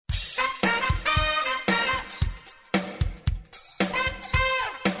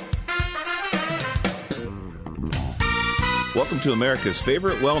Welcome to America's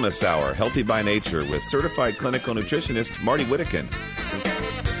favorite wellness hour, Healthy by Nature, with certified clinical nutritionist Marty Whittakin.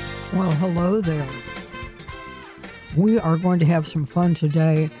 Well, hello there. We are going to have some fun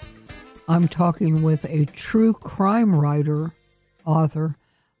today. I'm talking with a true crime writer, author,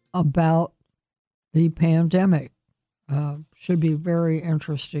 about the pandemic. Should be very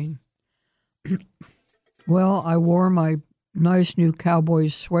interesting. Well, I wore my nice new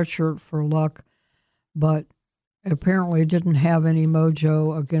Cowboys sweatshirt for luck, but apparently didn't have any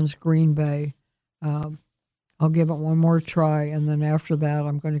mojo against Green Bay. I'll give it one more try, and then after that,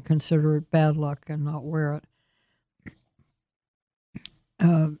 I'm going to consider it bad luck and not wear it.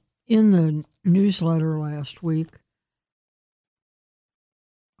 In the newsletter last week,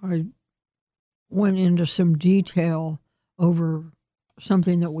 I went into some detail over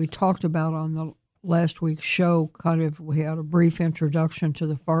something that we talked about on the last week's show. We had a brief introduction to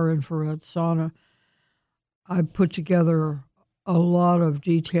the far infrared sauna. I put together a lot of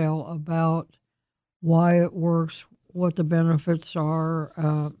detail about why it works, what the benefits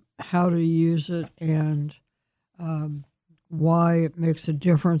are, how to use it, and why it makes a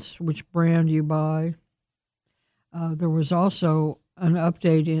difference which brand you buy. There was also an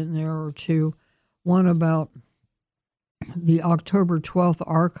update in there or two, one about the October 12th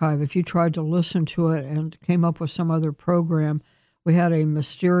archive. If you tried to listen to it and came up with some other program, we had a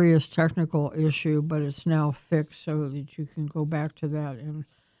mysterious technical issue, but it's now fixed so that you can go back to that and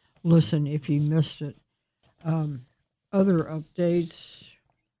listen if you missed it. Other updates,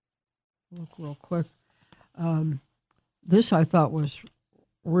 look real quick. This I thought was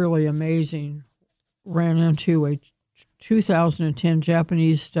really amazing. Ran into a 2010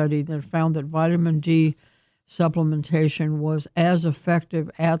 Japanese study that found that vitamin D supplementation was as effective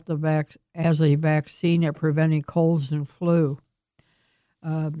as a vaccine at preventing colds and flu.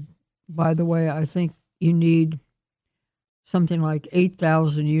 By the way, I think you need something like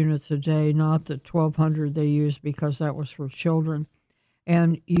 8,000 units a day, not the 1,200 they use because that was for children.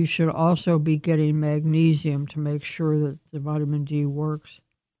 And you should also be getting magnesium to make sure that the vitamin D works.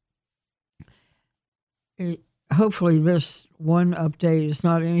 Hopefully this one update is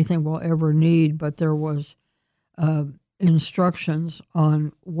not anything we'll ever need, but there was instructions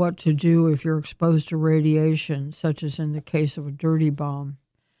on what to do if you're exposed to radiation, such as in the case of a dirty bomb.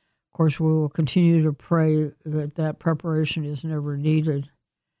 Of course, we will continue to pray that that preparation is never needed.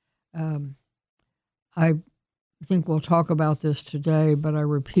 I think we'll talk about this today, but I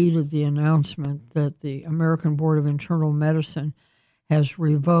repeated the announcement that the American Board of Internal Medicine has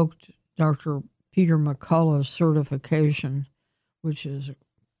revoked Dr. Peter McCullough's certification, which is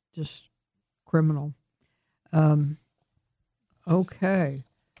just criminal. Okay.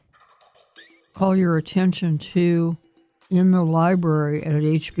 Call your attention to in the library at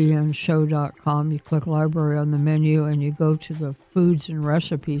hbnshow.com. You click library on the menu and you go to the foods and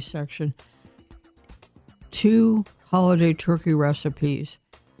recipes section. 2 holiday turkey recipes.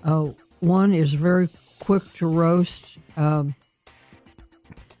 One is very quick to roast. The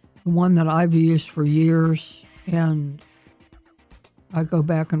one that I've used for years, and I go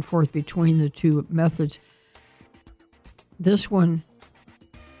back and forth between the two methods. This one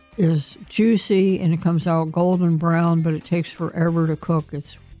is juicy and it comes out golden brown, but it takes forever to cook.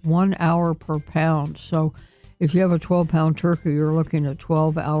 It's 1 hour per pound. So if you have a 12-pound turkey, you're looking at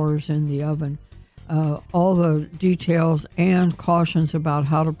 12 hours in the oven. All the details and cautions about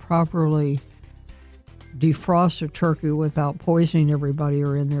how to properly defrost a turkey without poisoning everybody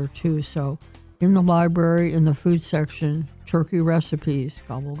are in there too. So in the library, in the food section, turkey recipes.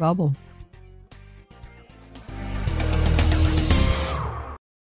 Gobble, gobble.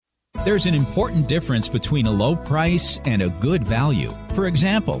 There's an important difference between a low price and a good value. For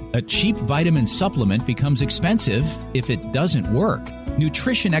example, a cheap vitamin supplement becomes expensive if it doesn't work.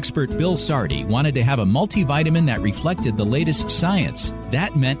 Nutrition expert Bill Sardi wanted to have a multivitamin that reflected the latest science.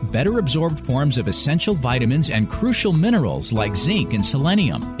 That meant better absorbed forms of essential vitamins and crucial minerals like zinc and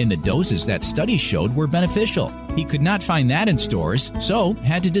selenium in the doses that studies showed were beneficial. He could not find that in stores, so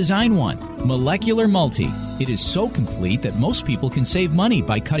had to design one. Molecular Multi. It is so complete that most people can save money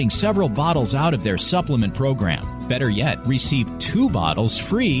by cutting several bottles out of their supplement program. Better yet, receive 2 bottles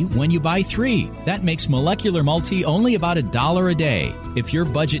free when you buy 3. That makes Molecular Multi only about $1 a day. If your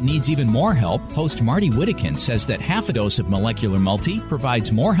budget needs even more help, host Marty Whittakin says that half a dose of Molecular Multi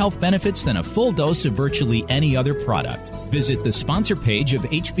provides more health benefits than a full dose of virtually any other product. Visit the sponsor page of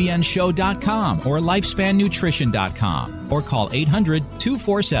hbnshow.com or lifespannutrition.com or call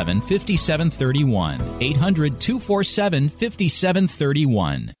 800-247-5731.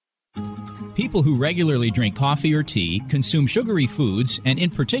 800-247-5731. people who regularly drink coffee or tea, consume sugary foods, and in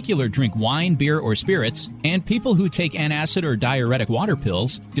particular drink wine, beer, or spirits, and people who take antacid or diuretic water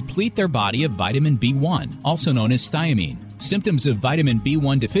pills deplete their body of vitamin B1, also known as thiamine. Symptoms of vitamin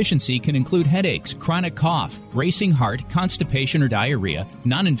B1 deficiency can include headaches, chronic cough, racing heart, constipation or diarrhea,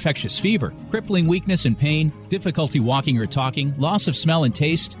 non-infectious fever, crippling weakness and pain, difficulty walking or talking, loss of smell and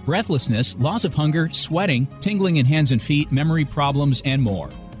taste, breathlessness, loss of hunger, sweating, tingling in hands and feet, memory problems, and more.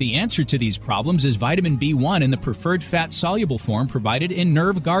 The answer to these problems is vitamin B1 in the preferred fat-soluble form provided in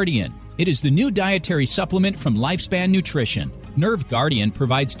Nerve Guardian. It is the new dietary supplement from Lifespan Nutrition. Nerve Guardian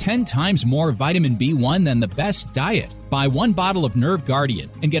provides 10 times more vitamin B1 than the best diet. Buy one bottle of Nerve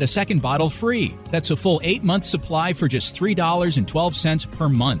Guardian and get a second bottle free. That's a full 8-month supply for just $3.12 per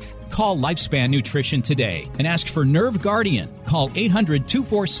month. Call Lifespan Nutrition today and ask for Nerve Guardian. Call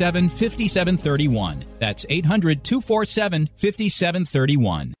 800-247-5731. That's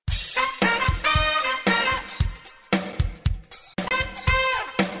 800-247-5731.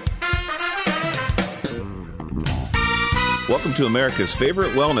 Welcome to America's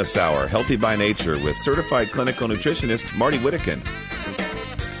favorite wellness hour, Healthy by Nature, with certified clinical nutritionist Marty Whittakin.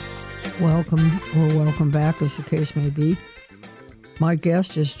 Welcome, or welcome back, as the case may be. My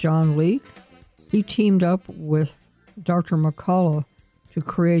guest is John Leake. He teamed up with Dr. McCullough to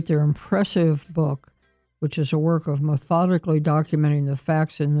create their impressive book, which is a work of methodically documenting the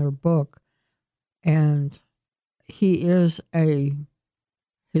facts in their book. And he is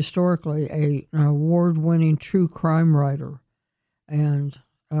historically an award-winning true crime writer. And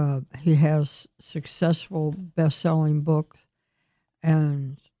he has successful best-selling books.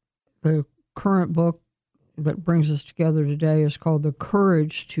 And the current book that brings us together today is called The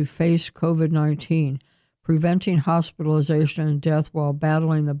Courage to Face COVID-19, Preventing Hospitalization and Death While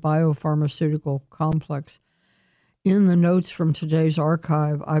Battling the Biopharmaceutical Complex. In the notes from today's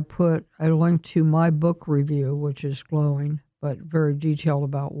archive, I put a link to my book review, which is glowing, but very detailed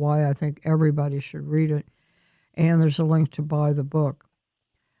about why I think everybody should read it. And there's a link to buy the book.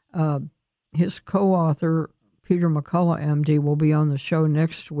 His co-author, Peter McCullough, MD, will be on the show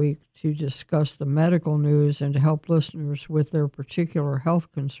next week to discuss the medical news and to help listeners with their particular health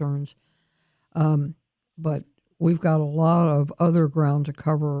concerns. But we've got a lot of other ground to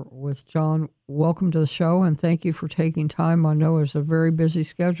cover with John. Welcome to the show, and thank you for taking time. I know it's a very busy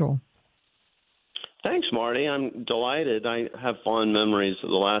schedule. Thanks, Marty. I'm delighted. I have fond memories of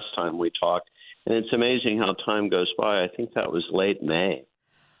the last time we talked, and it's amazing how time goes by. I think that was late May.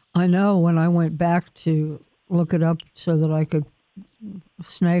 I know. When I went back to look it up so that I could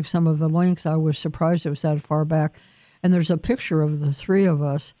snag some of the links, I was surprised it was that far back. And there's a picture of the three of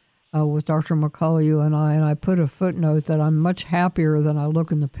us with Dr. McCullough, you and I put a footnote that I'm much happier than I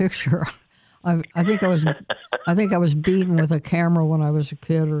look in the picture. I think I was beaten with a camera when I was a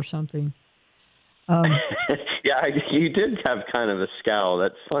kid or something. Yeah, you did have kind of a scowl.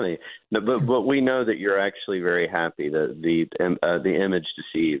 That's funny. No, but we know that you're actually very happy. The image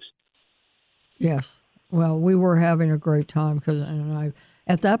deceives. Yes. Well, we were having a great time because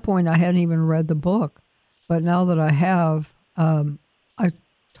at that point I hadn't even read the book, but now that I have, I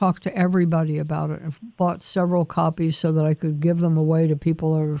talked to everybody about it and bought several copies so that I could give them away to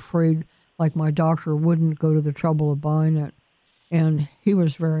people that are afraid, like my doctor, wouldn't go to the trouble of buying it, and he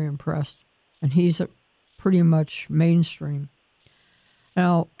was very impressed. And he's pretty much mainstream.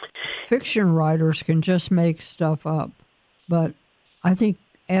 Now, fiction writers can just make stuff up, but I think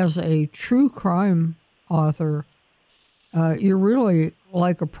as a true crime author, you're really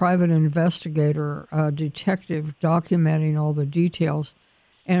like a private investigator, a detective documenting all the details.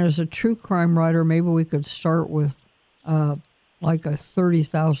 And as a true crime writer, maybe we could start with like a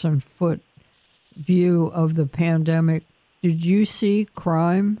 30,000-foot view of the pandemic. Did you see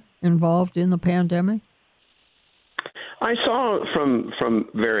crime involved in the pandemic? I saw from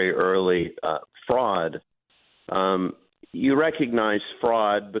very early fraud. You recognize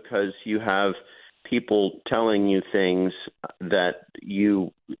fraud because you have people telling you things that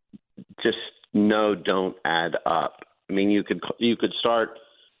you just know don't add up. I mean, you could start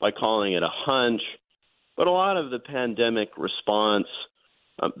by calling it a hunch, but a lot of the pandemic response,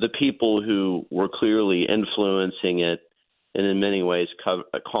 the people who were clearly influencing it and in many ways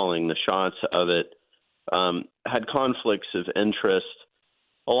calling the shots of it, had conflicts of interest.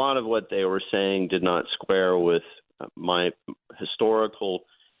 A lot of what they were saying did not square with my historical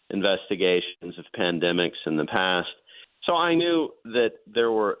investigations of pandemics in the past. So I knew that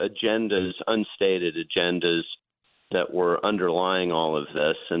there were agendas, unstated agendas, that were underlying all of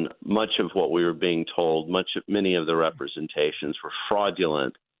this, and much of what we were being told, many of the representations were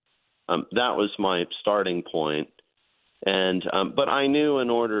fraudulent. That was my starting point. And but I knew in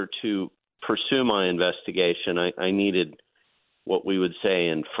order to pursue my investigation, I needed what we would say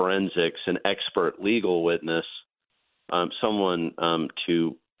in forensics, an expert legal witness, someone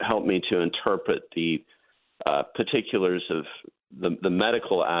to help me to interpret the particulars of the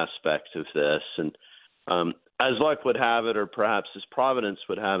medical aspect of this. And as luck would have it, or perhaps as providence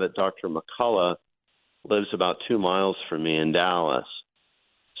would have it, Dr. McCullough lives about 2 miles from me in Dallas.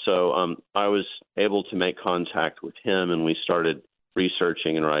 So I was able to make contact with him, and we started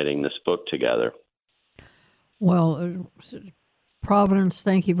researching and writing this book together. Well, Providence,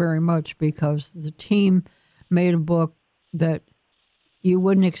 thank you very much, because the team made a book that you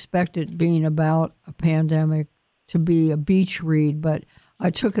wouldn't expect it being about a pandemic to be a beach read, but I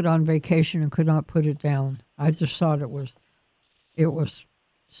took it on vacation and could not put it down. I just thought it was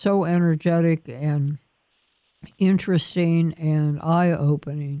so energetic and interesting and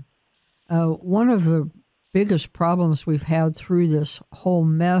eye-opening. One of the biggest problems we've had through this whole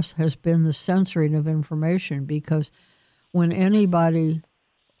mess has been the censoring of information, because when anybody,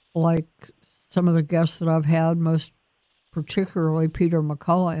 like some of the guests that I've had, most particularly Peter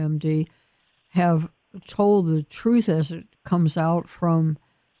McCullough, MD, have told the truth as it comes out from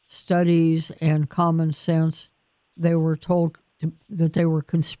studies and common sense, they were told that they were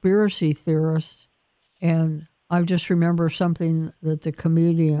conspiracy theorists. And I just remember something that the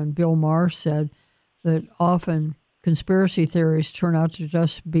comedian Bill Maher said, that often conspiracy theories turn out to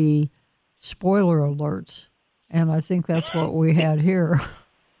just be spoiler alerts. And I think that's what we had here.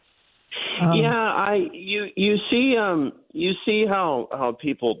 You see how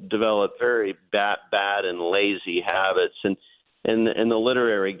people develop very bad and lazy habits, and in the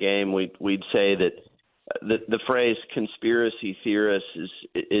literary game, we'd say that the phrase conspiracy theorist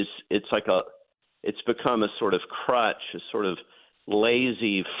it's become a sort of crutch, a sort of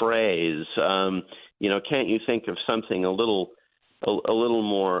lazy phrase. Can't you think of something a little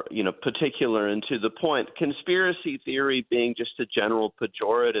more, particular and to the point? Conspiracy theory being just a general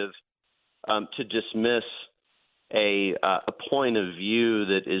pejorative to dismiss a point of view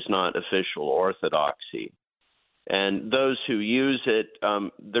that is not official orthodoxy. And those who use it,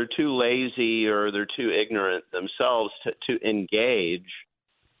 they're too lazy or they're too ignorant themselves to engage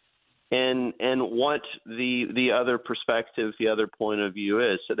in what the other perspective, the other point of view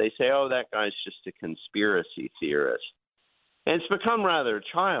is. So they say, oh, that guy's just a conspiracy theorist. And it's become rather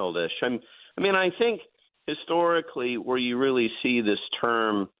childish. I think historically where you really see this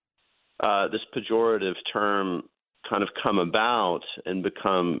term, this pejorative term kind of come about and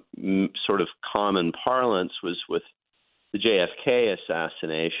become sort of common parlance was with the JFK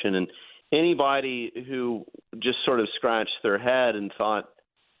assassination. And anybody who just sort of scratched their head and thought,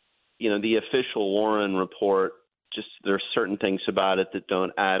 the official Warren report, just there's certain things about it that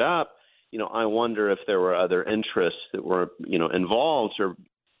don't add up. I wonder if there were other interests that were, involved or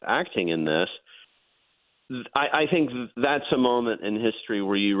acting in this. I think that's a moment in history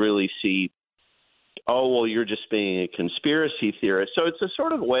where you really see, oh, well, you're just being a conspiracy theorist. So it's a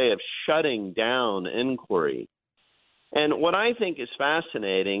sort of way of shutting down inquiry. And what I think is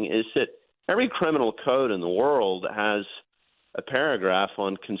fascinating is that every criminal code in the world has a paragraph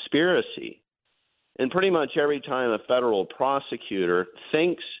on conspiracy. And pretty much every time a federal prosecutor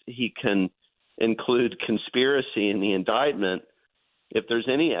thinks he can include conspiracy in the indictment, if there's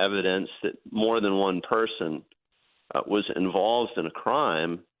any evidence that more than one person was involved in a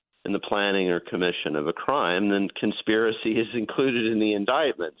crime, in the planning or commission of a crime, then conspiracy is included in the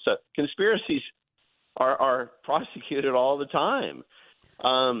indictment. So conspiracies are prosecuted all the time.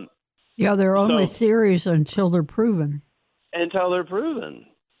 They're only theories until they're proven. Until they're proven.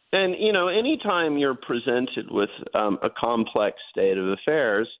 And, anytime you're presented with a complex state of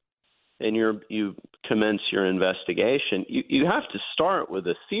affairs and you commence your investigation, you have to start with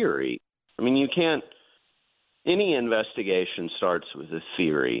a theory. Any investigation starts with a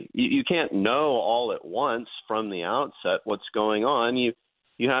theory. You can't know all at once from the outset what's going on.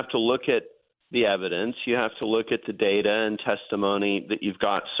 You have to look at the evidence. You have to look at the data and testimony that you've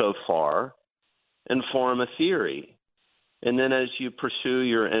got so far and form a theory. And then as you pursue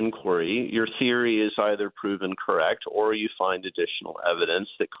your inquiry, your theory is either proven correct or you find additional evidence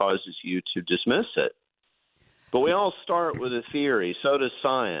that causes you to dismiss it. But we all start with a theory. So does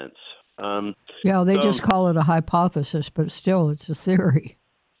science. They just call it a hypothesis, but still it's a theory.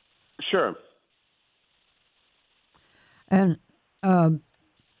 Sure. And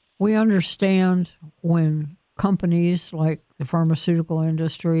we understand when companies like the pharmaceutical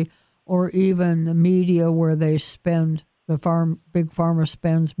industry or even the media where they spend big pharma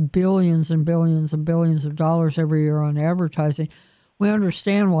spends billions and billions and billions of dollars every year on advertising. We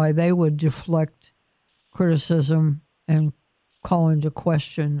understand why they would deflect criticism and call into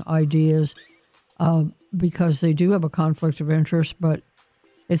question ideas because they do have a conflict of interest, but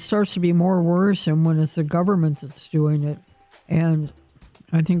it starts to be more worrisome when it's the government that's doing it. And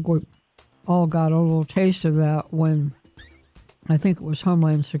I think we all got a little taste of that when I think it was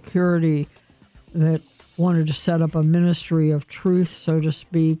Homeland Security that wanted to set up a ministry of truth, so to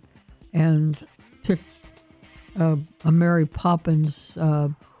speak, and picked a Mary Poppins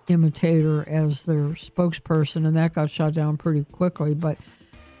imitator as their spokesperson, and that got shut down pretty quickly. But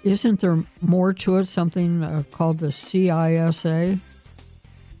isn't there more to it, something called the CISA?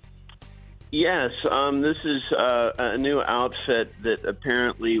 Yes, this is a new outfit that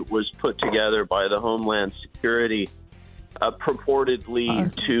apparently was put together by the Homeland Security,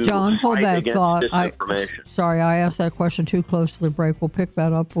 purportedly to John, hold fight that against thought. disinformation. Sorry, I asked that question too close to the break. We'll pick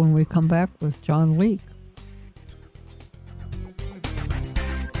that up when we come back with John Leake.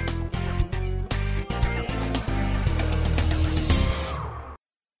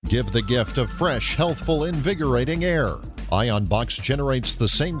 Give the gift of fresh, healthful, invigorating air. IonBox generates the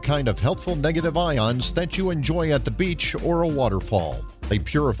same kind of healthful negative ions that you enjoy at the beach or a waterfall. They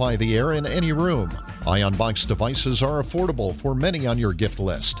purify the air in any room. IonBox devices are affordable for many on your gift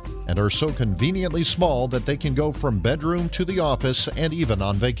list and are so conveniently small that they can go from bedroom to the office and even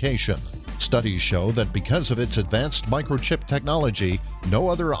on vacation. Studies show that because of its advanced microchip technology, no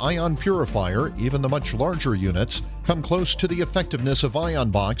other ion purifier, even the much larger units, come close to the effectiveness of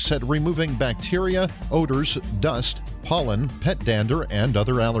IonBox at removing bacteria, odors, dust, pollen, pet dander, and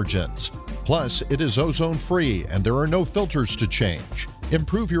other allergens. Plus, it is ozone-free and there are no filters to change.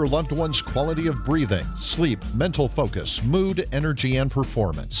 Improve your loved one's quality of breathing, sleep, mental focus, mood, energy, and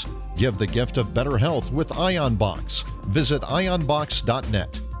performance. Give the gift of better health with IonBox. Visit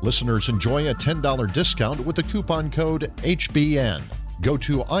ionbox.net. Listeners enjoy a $10 discount with the coupon code HBN. Go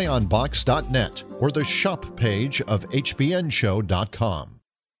to ionbox.net or the shop page of hbnshow.com.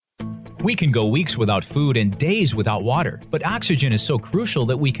 We can go weeks without food and days without water, but oxygen is so crucial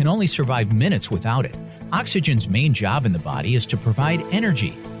that we can only survive minutes without it. Oxygen's main job in the body is to provide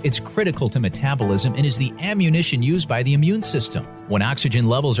energy. It's critical to metabolism and is the ammunition used by the immune system. When oxygen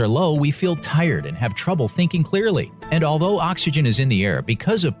levels are low, we feel tired and have trouble thinking clearly. And although oxygen is in the air,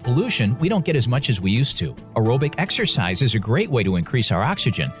 because of pollution, we don't get as much as we used to. Aerobic exercise is a great way to increase our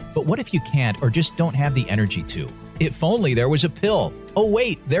oxygen, but what if you can't or just don't have the energy to? If only there was a pill. Oh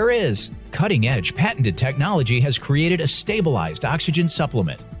wait, there is. Cutting-edge patented technology has created a stabilized oxygen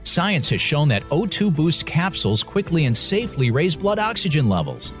supplement. Science has shown that O2 Boost capsules quickly and safely raise blood oxygen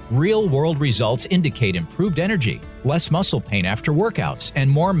levels. Real-world results indicate improved energy, less muscle pain after workouts, and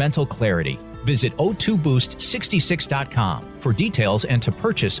more mental clarity. Visit O2Boost66.com for details and to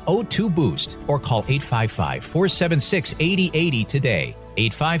purchase O2 Boost or call 855-476-8080 today.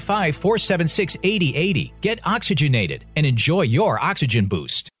 855-476-8080. Get oxygenated and enjoy your oxygen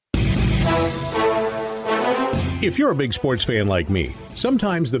boost. If you're a big sports fan like me,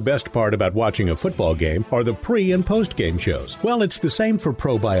 sometimes the best part about watching a football game are the pre- and post-game shows. Well, it's the same for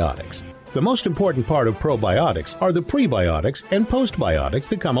probiotics. The most important part of probiotics are the prebiotics and postbiotics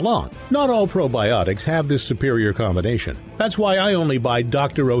that come along. Not all probiotics have this superior combination. That's why I only buy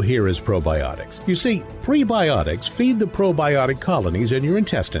Dr. Ohhira's probiotics. You see, prebiotics feed the probiotic colonies in your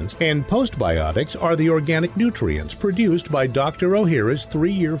intestines, and postbiotics are the organic nutrients produced by Dr. Ohhira's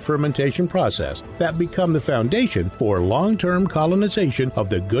 3-year fermentation process that become the foundation for long-term colonization of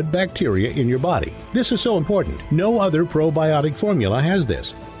the good bacteria in your body. This is so important. No other probiotic formula has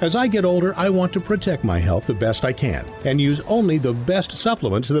this. As I get older, I want to protect my health the best I can and use only the best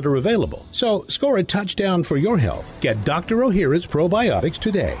supplements that are available. So score a touchdown for your health. Get Dr. Ohhira's probiotics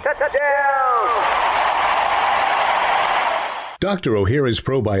today. Touchdown! Dr. Ohhira's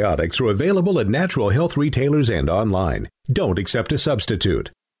probiotics are available at natural health retailers and online. Don't accept a substitute.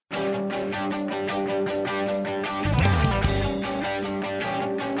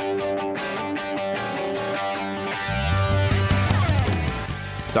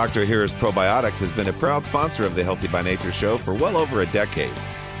 Dr. Ohhira's Probiotics has been a proud sponsor of the Healthy by Nature show for well over a decade.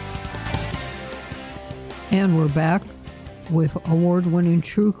 And we're back with award-winning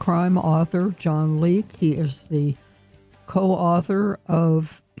true crime author John Leake. He is the co-author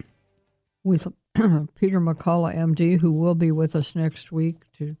with Peter McCullough, MD, who will be with us next week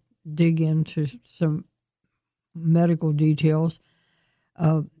to dig into some medical details.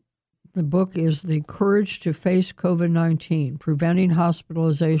 The book is The Courage to Face COVID-19, Preventing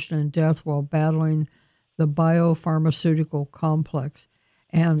Hospitalization and Death While Battling the Biopharmaceutical Complex.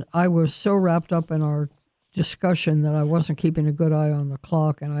 And I was so wrapped up in our discussion that I wasn't keeping a good eye on the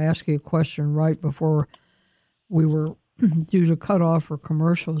clock, and I asked you a question right before we were due to cut off for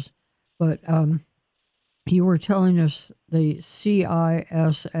commercials. But You were telling us the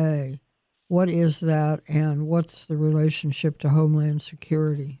CISA. What is that, and what's the relationship to Homeland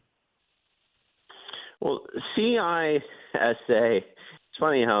Security? Well, CISA, it's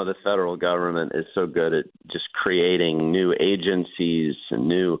funny how the federal government is so good at just creating new agencies and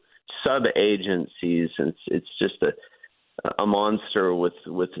new sub-agencies, and it's just a monster with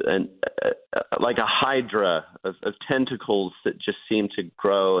like a hydra of tentacles that just seem to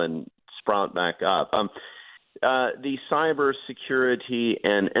grow and sprout back up. The Cybersecurity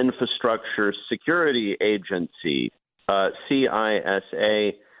and Infrastructure Security Agency,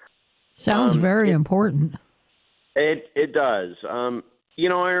 CISA. Sounds very important. It does. I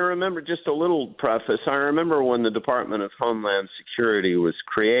remember, just a little preface, I remember when the Department of Homeland Security was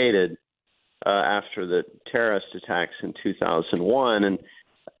created after the terrorist attacks in 2001, and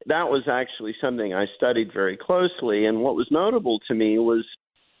that was actually something I studied very closely. And what was notable to me was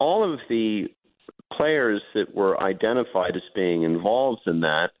all of the players that were identified as being involved in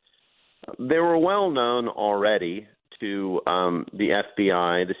that. They were well known already to the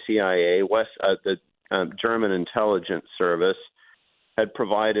FBI, the CIA, the German intelligence service had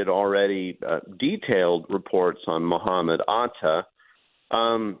provided already detailed reports on Mohammed Atta.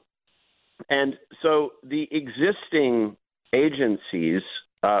 And so the existing agencies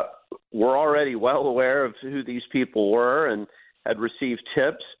were already well aware of who these people were and had received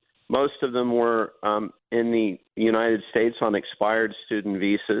tips. Most of them were in the United States on expired student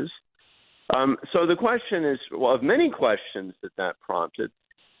visas. So the question is, well, of many questions that prompted,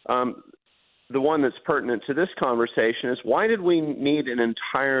 the one that's pertinent to this conversation is, why did we need an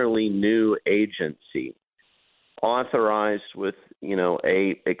entirely new agency authorized with,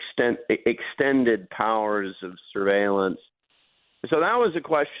 extended powers of surveillance? So that was a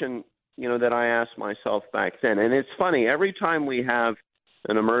question, that I asked myself back then. And it's funny, every time we have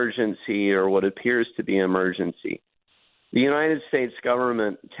an emergency or what appears to be an emergency, the United States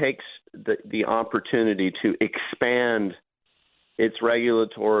government takes the opportunity to expand its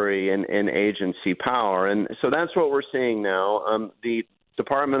regulatory and agency power. And so that's what we're seeing now. The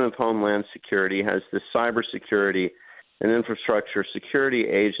Department of Homeland Security has this Cybersecurity and Infrastructure Security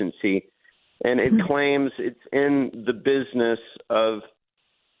Agency, and it claims it's in the business of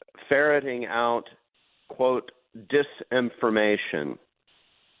ferreting out, quote, disinformation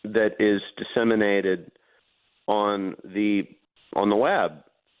that is disseminated on the web.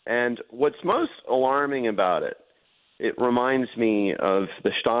 And what's most alarming about it, it reminds me of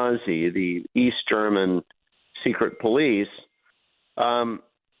the Stasi, the East German secret police,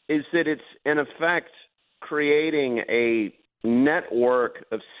 is that it's in effect creating a network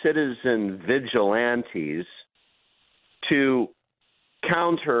of citizen vigilantes to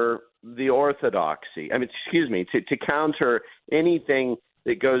counter the orthodoxy. To counter anything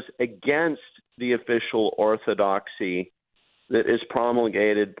that goes against the official orthodoxy that is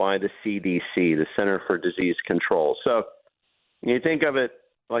promulgated by the CDC, the Center for Disease Control. So you think of it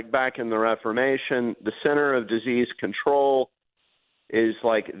like back in the Reformation, the Center of Disease Control is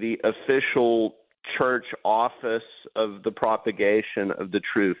like the official church office of the propagation of the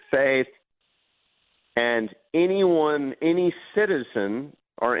true faith. And anyone, any citizen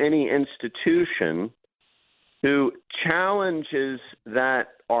or any institution who challenges that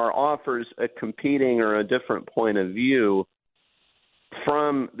or offers a competing or a different point of view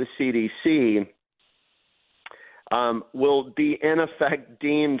from the CDC will be in effect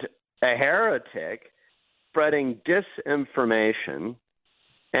deemed a heretic, spreading disinformation,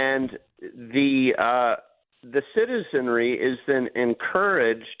 and the citizenry is then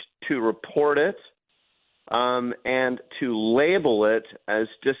encouraged to report it and to label it as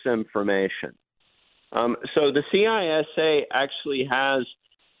disinformation. So the CISA actually has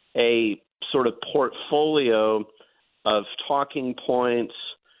a sort of portfolio of talking points,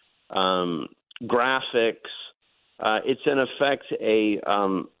 graphics. It's in effect a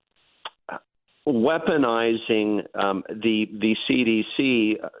weaponizing the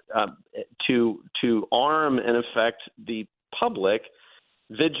CDC to arm, in effect, the public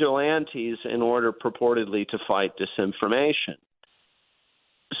vigilantes in order purportedly to fight disinformation.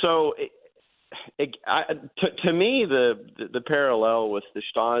 So to me, the parallel with the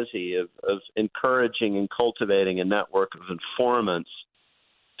Stasi of encouraging and cultivating a network of informants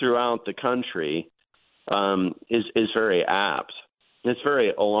throughout the country is very apt. It's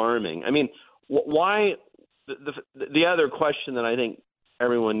very alarming. I mean, why? The other question that I think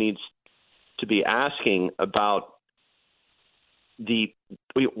everyone needs to be asking about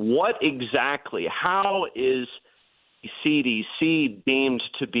what exactly, how is CDC deemed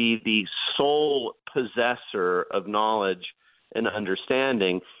to be the sole possessor of knowledge and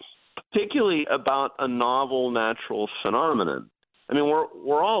understanding, particularly about a novel natural phenomenon. I mean,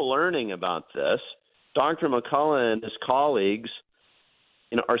 we're all learning about this. Dr. McCullough and his colleagues,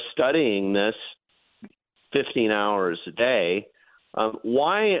 are studying this 15 hours a day.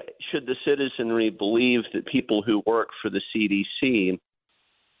 Why should the citizenry believe that people who work for the CDC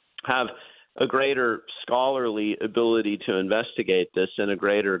have a greater scholarly ability to investigate this and a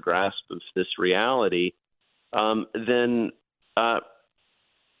greater grasp of this reality than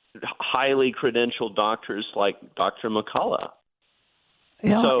highly credentialed doctors like Dr. McCullough?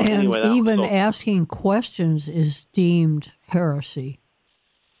 Yeah, so, and anyway, even asking questions is deemed heresy,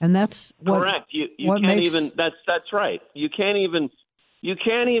 and that's what, correct. You what can't makes, even. That's right. You can't even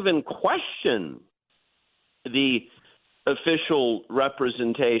question the official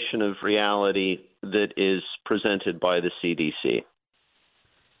representation of reality that is presented by the CDC.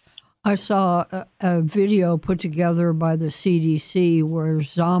 I saw a video put together by the CDC where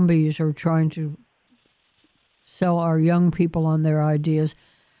zombies are trying to sell our young people on their ideas.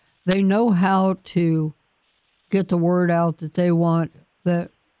 They know how to get the word out that they want,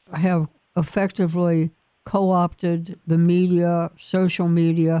 that have effectively co-opted the media, social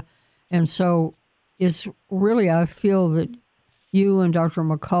media. And so it's really, I feel that you and Dr.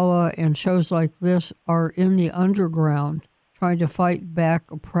 McCullough and shows like this are in the underground trying to fight back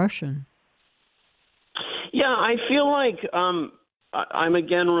oppression. Yeah, I feel like I'm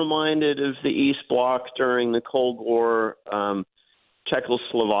again reminded of the East Bloc during the Cold War,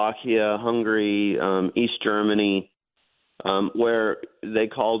 Czechoslovakia, Hungary, East Germany, where they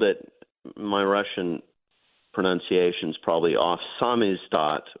called it, my Russian pronunciation's probably off,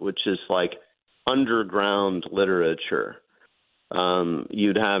 samizdat, which is like underground literature.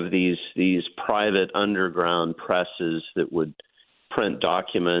 You'd have these private underground presses that would print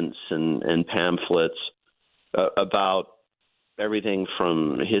documents and pamphlets about everything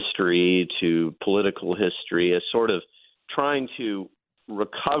from history to political history, as sort of trying to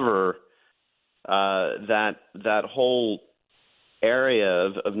recover that whole area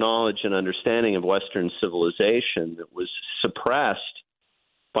of knowledge and understanding of Western civilization that was suppressed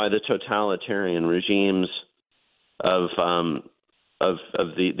by the totalitarian regimes of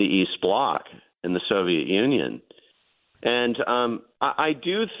the East Bloc in the Soviet Union. And I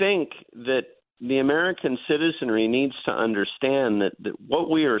do think that the American citizenry needs to understand that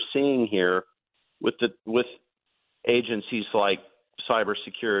what we are seeing here with agencies like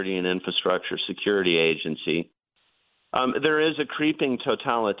Cybersecurity and Infrastructure Security Agency, there is a creeping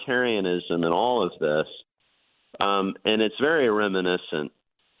totalitarianism in all of this, and it's very reminiscent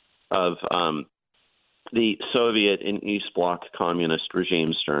of the Soviet and East Bloc communist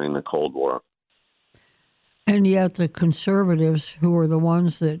regimes during the Cold War. And yet the conservatives, who are the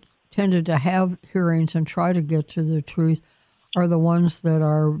ones that tended to have hearings and try to get to the truth, are the ones that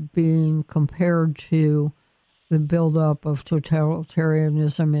are being compared to the buildup of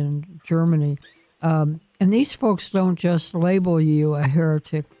totalitarianism in Germany. And these folks don't just label you a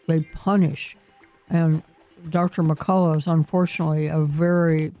heretic, they punish. And Dr. McCullough is unfortunately a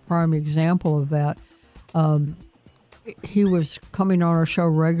very prime example of that. He was coming on our show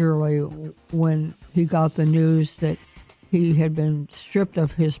regularly when he got the news that he had been stripped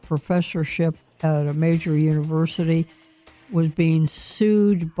of his professorship at a major university, was being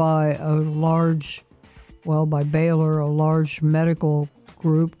sued by by Baylor, a large medical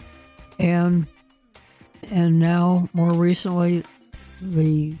group, and now, more recently,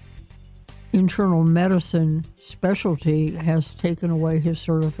 the internal medicine specialty has taken away his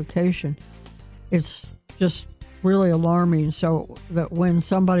certification. It's just really alarming. So that when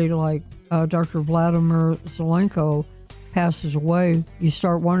somebody like Dr. Vladimir Zelenko passes away, you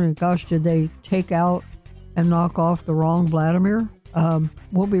start wondering, gosh, did they take out and knock off the wrong Vladimir?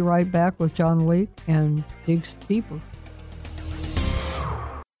 We'll be right back with John Leake and Digs Deeper.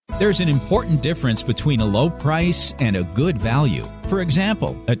 There's an important difference between a low price and a good value. For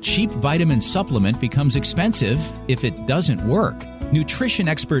example, a cheap vitamin supplement becomes expensive if it doesn't work. Nutrition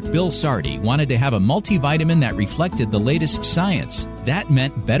expert Bill Sardi wanted to have a multivitamin that reflected the latest science. That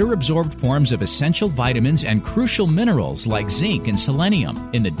meant better absorbed forms of essential vitamins and crucial minerals like zinc and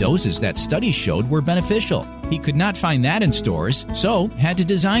selenium in the doses that studies showed were beneficial. He could not find that in stores, so had to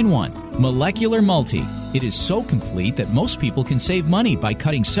design one. Molecular Multi. It is so complete that most people can save money by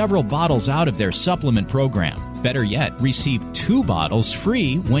cutting several bottles out of their supplement program. Better yet, receive 2 bottles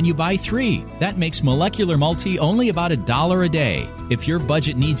free when you buy 3. That makes Molecular Multi only about $1 a day. If your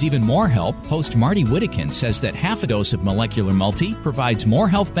budget needs even more help, host Marty Whittakin says that half a dose of Molecular Multi provides more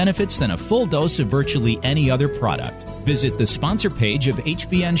health benefits than a full dose of virtually any other product. Visit the sponsor page of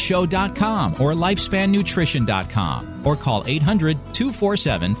hbnshow.com or lifespannutrition.com or call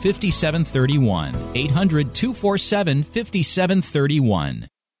 800-247-5731. 800-247-5731.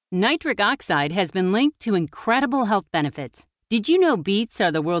 Nitric oxide has been linked to incredible health benefits. Did you know beets are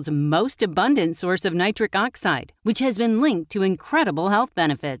the world's most abundant source of nitric oxide, which has been linked to incredible health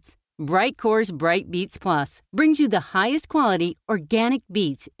benefits? Brightcore's Bright Beets Plus brings you the highest quality organic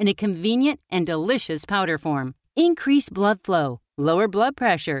beets in a convenient and delicious powder form. Increase blood flow, lower blood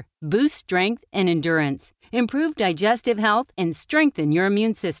pressure, boost strength and endurance, improve digestive health, and strengthen your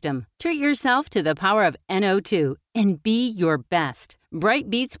immune system. Treat yourself to the power of NO2 and be your best. Bright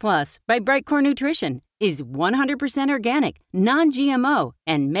Beets Plus by Brightcore Nutrition is 100% organic, non-GMO,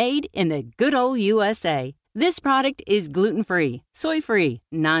 and made in the good old USA. This product is gluten-free, soy-free,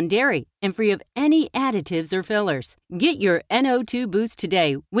 non-dairy, and free of any additives or fillers. Get your NO2 boost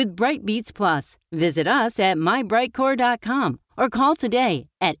today with Bright Beets Plus. Visit us at mybrightcore.com or call today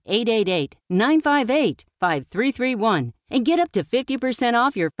at 888-958-5331 and get up to 50%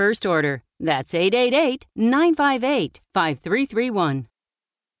 off your first order. That's 888-958-5331.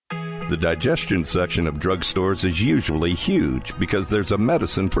 The digestion section of drugstores is usually huge because there's a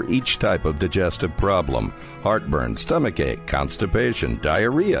medicine for each type of digestive problem: heartburn, stomachache, constipation,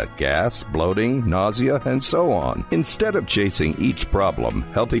 diarrhea, gas, bloating, nausea, and so on. Instead of chasing each problem,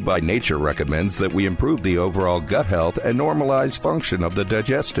 Healthy by Nature recommends that we improve the overall gut health and normalize function of the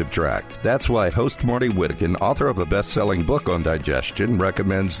digestive tract. That's why host Marty Whittakin, author of a best-selling book on digestion,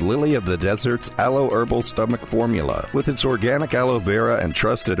 recommends Lily of the Desert's Aloe Herbal Stomach Formula. With its organic aloe vera and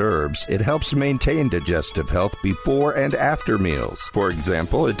trusted herbs, it helps maintain digestive health before and after meals. For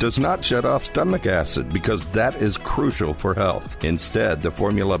example, it does not shut off stomach acid because that is crucial for health. Instead, the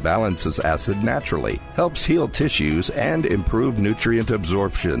formula balances acid naturally, helps heal tissues, and improve nutrient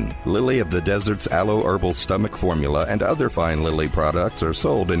absorption. Lily of the Desert's Aloe Herbal Stomach Formula and other fine Lily products are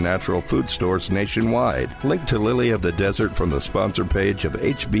sold in natural food stores nationwide. Link to Lily of the Desert from the sponsor page of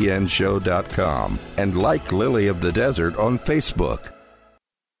hbnshow.com and like Lily of the Desert on Facebook.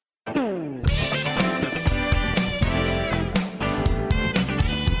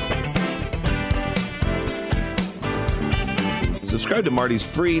 Subscribe to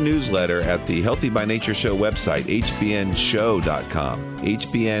Marty's free newsletter at the Healthy by Nature Show website, hbnshow.com.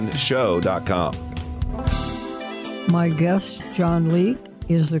 hbnshow.com. My guest, John Leake,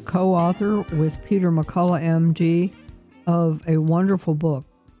 is the co-author with Peter McCullough, MD, of a wonderful book.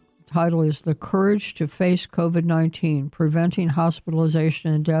 The title is The Courage to Face COVID-19, Preventing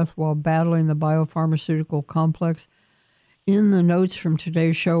Hospitalization and Death While Battling the Biopharmaceutical Complex. In the notes from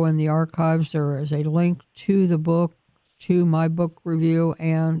today's show in the archives, there is a link to the book, to my book review,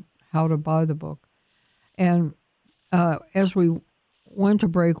 and how to buy the book. And as we went to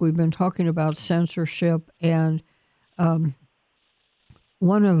break, we've been talking about censorship, and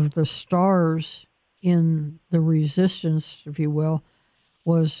one of the stars in the resistance, if you will,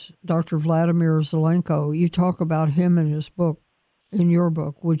 was Dr. Vladimir Zelenko. You talk about him in his book, in your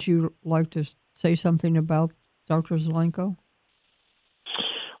book. Would you like to say something about Dr. Zelenko?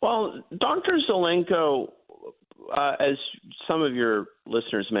 Well, Dr. Zelenko, as some of your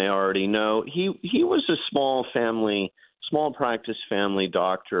listeners may already know, he was a small practice family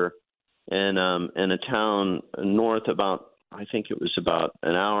doctor in a town north about, I think it was about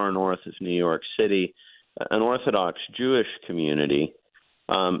an hour north of New York City, an Orthodox Jewish community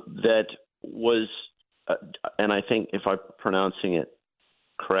that was, and I think if I'm pronouncing it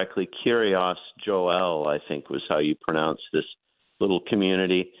correctly, Kiryas Joel, I think was how you pronounce this little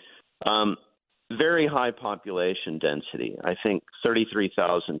community. Very high population density. I think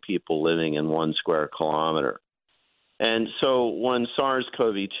 33,000 people living in 1 square kilometer. And so when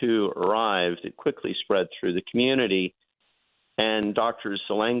SARS-CoV-2 arrived, it quickly spread through the community, and Dr.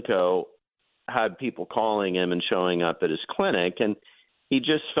 Zelenko had people calling him and showing up at his clinic, and he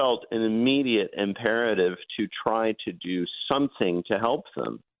just felt an immediate imperative to try to do something to help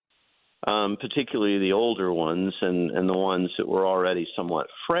them, particularly the older ones and the ones that were already somewhat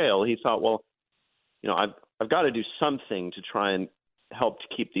frail. He thought, well, you know, I've got to do something to try and help to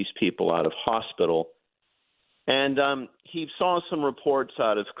keep these people out of hospital. And he saw some reports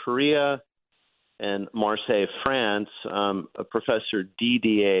out of Korea and Marseille, France. Professor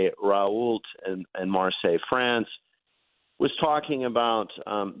Didier Raoult in Marseille, France, was talking about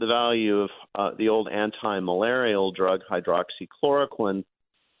the value of the old anti-malarial drug hydroxychloroquine,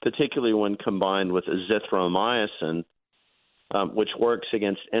 particularly when combined with azithromycin, which works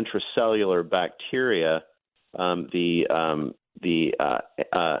against intracellular bacteria.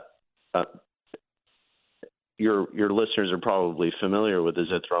 Your listeners are probably familiar with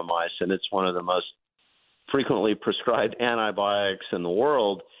azithromycin. It's one of the most frequently prescribed antibiotics in the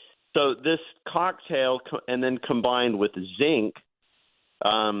world. So this cocktail, and then combined with zinc,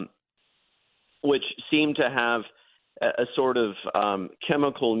 which seemed to have a sort of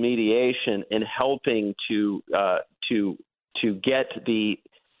chemical mediation in helping to get the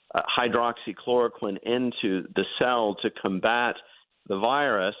hydroxychloroquine into the cell to combat the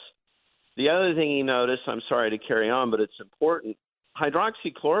virus. The other thing he noticed, I'm sorry to carry on, but it's important,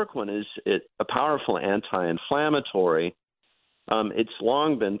 hydroxychloroquine is a powerful anti-inflammatory. It's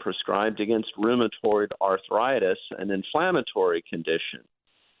long been prescribed against rheumatoid arthritis, an inflammatory condition.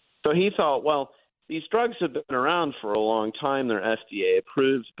 So he thought, well, these drugs have been around for a long time. They're FDA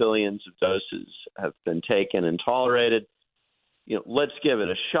approved. Billions of doses have been taken and tolerated. Let's give it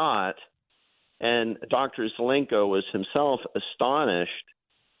a shot. And Dr. Zelenko was himself astonished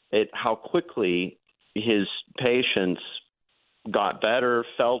at how quickly his patients got better,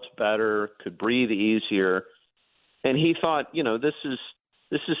 felt better, could breathe easier. And he thought, this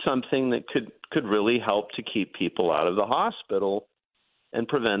is something that could really help to keep people out of the hospital and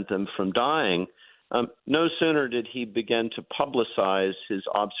prevent them from dying. No sooner did he begin to publicize his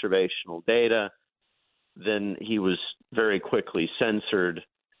observational data than he was very quickly censored.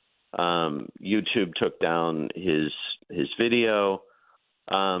 YouTube took down his video.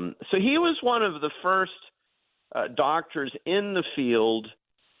 So he was one of the first doctors in the field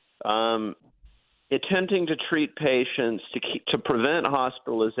attempting to treat patients to prevent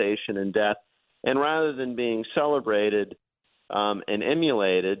hospitalization and death. And rather than being celebrated and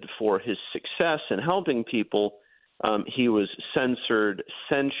emulated for his success in helping people, he was censored,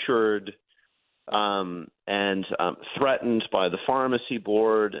 censured, and threatened by the pharmacy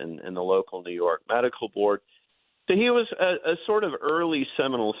board and the local New York medical board. So he was a sort of early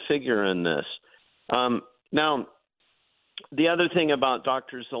seminal figure in this. Now, the other thing about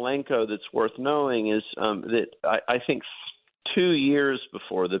Dr. Zelenko that's worth knowing is that I think 2 years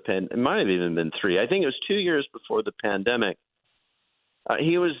before the pandemic, it might have even been 3, I think it was 2 years before the pandemic,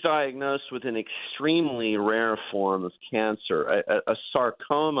 he was diagnosed with an extremely rare form of cancer, a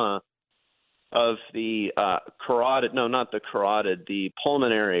sarcoma of the carotid, no, not the carotid, the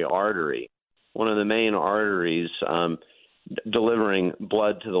pulmonary artery, one of the main arteries delivering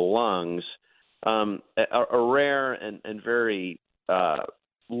blood to the lungs, a rare and very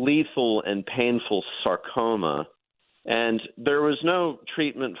lethal and painful sarcoma. And there was no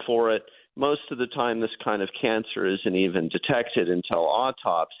treatment for it. Most of the time, this kind of cancer isn't even detected until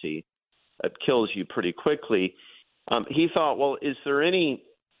autopsy. It kills you pretty quickly. He thought, well, is there any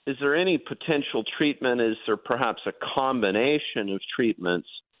potential treatment? Is there perhaps a combination of treatments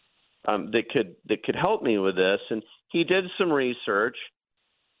that could help me with this? And he did some research.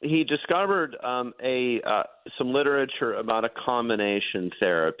 He discovered some literature about a combination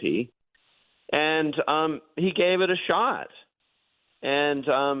therapy, and he gave it a shot.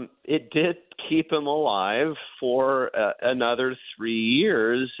 And it did keep him alive for another 3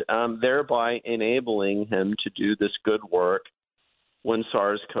 years, thereby enabling him to do this good work when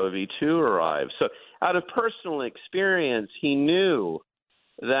SARS-CoV-2 arrived. So out of personal experience, he knew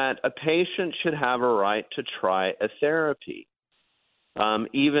that a patient should have a right to try a therapy,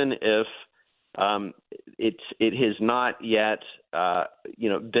 even if it has not yet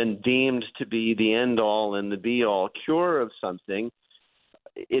been deemed to be the end-all and the be-all cure of something.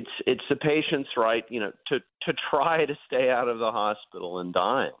 It's the patient's right, to try to stay out of the hospital and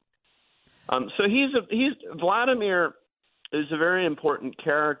dying. So Vladimir is a very important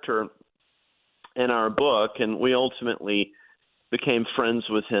character in our book, and we ultimately became friends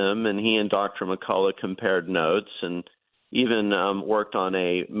with him, and he and Dr. McCullough compared notes and even worked on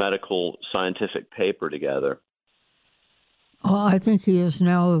a medical scientific paper together. Well, I think he is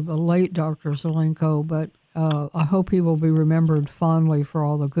now the late Dr. Zelenko, but I hope he will be remembered fondly for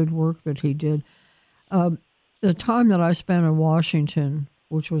all the good work that he did. The time that I spent in Washington,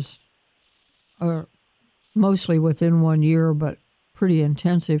 which was mostly within 1 year, but pretty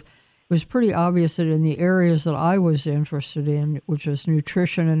intensive, it was pretty obvious that in the areas that I was interested in, which is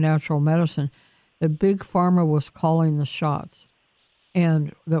nutrition and natural medicine, that Big Pharma was calling the shots.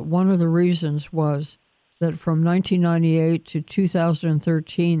 And that one of the reasons was that from 1998 to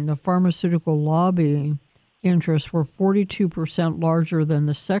 2013, the pharmaceutical lobbying interests were 42% larger than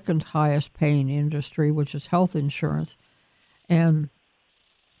the second highest paying industry, which is health insurance. And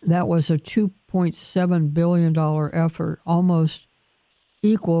that was a $2.7 billion effort, almost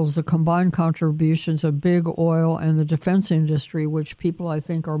equals the combined contributions of big oil and the defense industry, which people I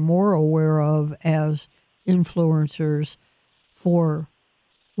think are more aware of as influencers for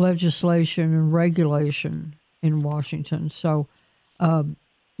legislation and regulation in Washington. So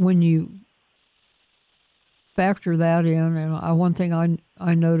when you factor that in, and one thing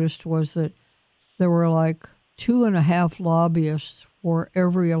I noticed was that there were like 2.5 lobbyists for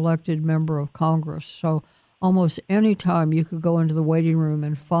every elected member of Congress. So almost any time you could go into the waiting room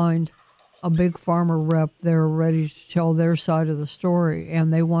and find a big pharma rep there ready to tell their side of the story,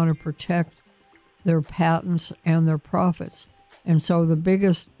 and they want to protect their patents and their profits. And so the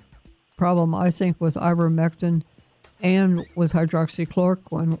biggest problem, I think, with ivermectin and with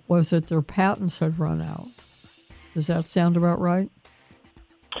hydroxychloroquine was that their patents had run out. Does that sound about right?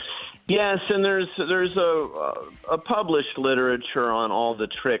 Yes, and there's a published literature on all the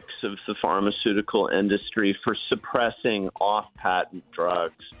tricks of the pharmaceutical industry for suppressing off-patent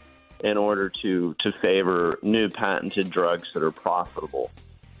drugs in order to favor new patented drugs that are profitable.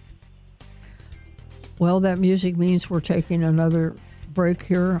 Well, that music means we're taking another break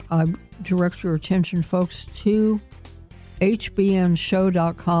here. I direct your attention, folks, to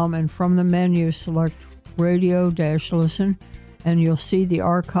hbnshow.com, and from the menu, select radio-listen. And you'll see the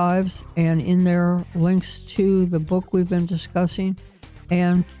archives, and in there, links to the book we've been discussing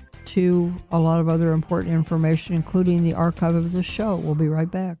and to a lot of other important information, including the archive of the show. We'll be right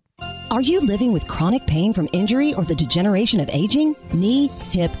back. Are you living with chronic pain from injury or the degeneration of aging? Knee,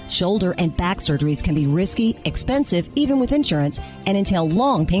 hip, shoulder, and back surgeries can be risky, expensive, even with insurance, and entail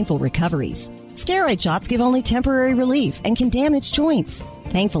long, painful recoveries. Steroid shots give only temporary relief and can damage joints.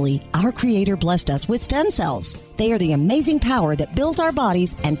 Thankfully, our Creator blessed us with stem cells. They are the amazing power that built our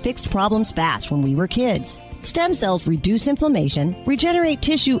bodies and fixed problems fast when we were kids. Stem cells reduce inflammation, regenerate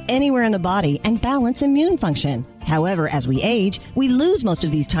tissue anywhere in the body, and balance immune function. However, as we age, we lose most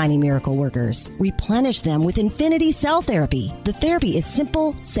of these tiny miracle workers. Replenish them with Infinity Cell Therapy. The therapy is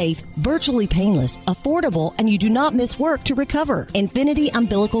simple, safe, virtually painless, affordable, and you do not miss work to recover. Infinity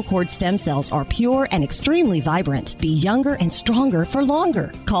umbilical cord stem cells are pure and extremely vibrant. Be younger and stronger for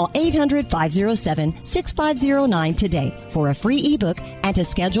longer. Call 800-507-6509 today for a free ebook and to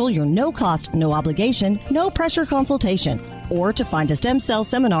schedule your no-cost, no-obligation, no-pressure consultation, or to find a stem cell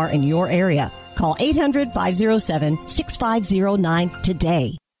seminar in your area. Call 800-507-6509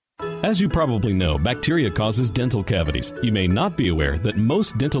 today. As you probably know, bacteria causes dental cavities. You may not be aware that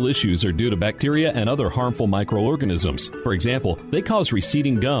most dental issues are due to bacteria and other harmful microorganisms. For example, they cause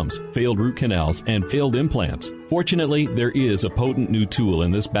receding gums, failed root canals, and failed implants. Fortunately, there is a potent new tool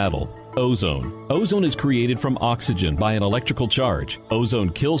in this battle: ozone. Ozone is created from oxygen by an electrical charge. Ozone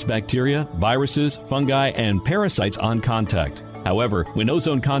kills bacteria, viruses, fungi, and parasites on contact. However, when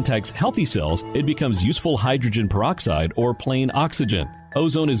ozone contacts healthy cells, it becomes useful hydrogen peroxide or plain oxygen.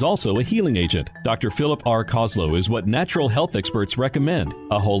 Ozone is also a healing agent. Dr. Philip R. Koslow is what natural health experts recommend: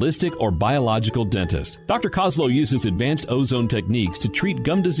 a holistic or biological dentist. Dr. Koslow uses advanced ozone techniques to treat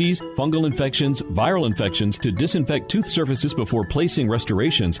gum disease, fungal infections, viral infections, to disinfect tooth surfaces before placing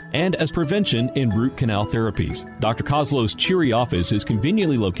restorations, and as prevention in root canal therapies. Dr. Koslow's cheery office is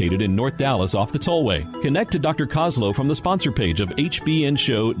conveniently located in North Dallas off the Tollway. Connect to Dr. Koslow from the sponsor page of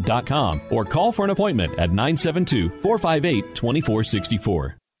hbnshow.com or call for an appointment at 972-458-2464.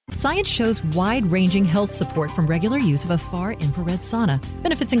 Science shows wide-ranging health support from regular use of a far-infrared sauna.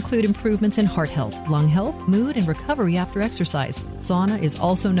 Benefits include improvements in heart health, lung health, mood, and recovery after exercise. Sauna is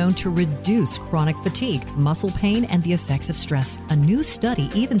also known to reduce chronic fatigue, muscle pain, and the effects of stress. A new study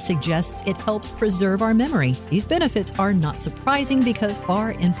even suggests it helps preserve our memory. These benefits are not surprising because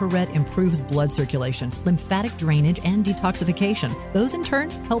far-infrared improves blood circulation, lymphatic drainage, and detoxification. Those in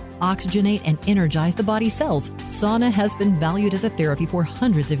turn help oxygenate and energize the body's cells. Sauna has been valued as a therapy for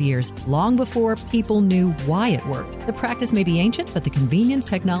hundreds of years, long before people knew why it worked. The practice may be ancient, but the convenience,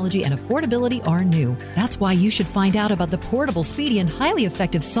 technology, and affordability are new. That's why you should find out about the portable, speedy, and highly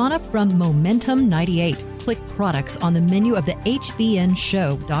effective sauna from Momentum 98. Click products on the menu of the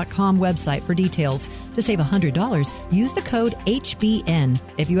hbnshow.com website for details. To save $100, use the code HBN.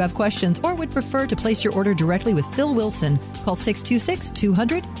 If you have questions or would prefer to place your order directly with Phil Wilson, call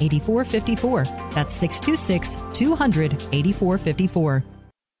 626-200-8454. That's 626-200-8454.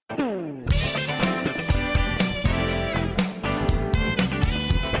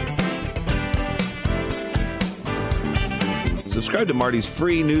 Subscribe to Marty's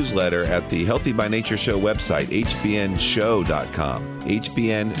free newsletter at the Healthy by Nature Show website, hbnshow.com.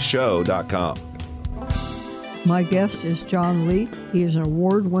 hbnshow.com. My guest is John Leake. He is an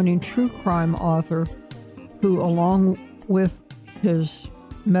award-winning true crime author who, along with his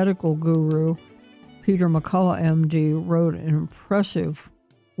medical guru, Peter McCullough, MD, wrote an impressive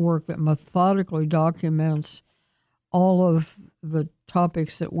work that methodically documents all of the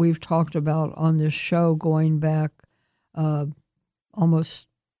topics that we've talked about on this show going back almost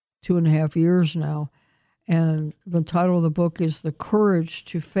 2.5 years now. And the title of the book is The Courage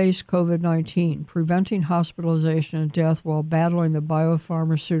to Face COVID-19, Preventing Hospitalization and Death While Battling the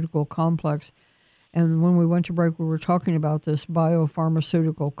Biopharmaceutical Complex. And when we went to break, we were talking about this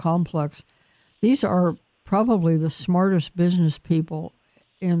biopharmaceutical complex. These are probably the smartest business people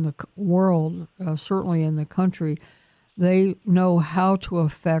in the world, certainly in the country. They know how to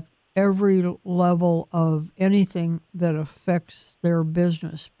affect every level of anything that affects their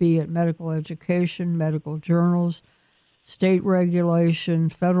business, be it medical education, medical journals, state regulation,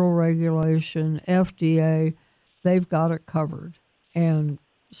 federal regulation, FDA. They've got it covered. And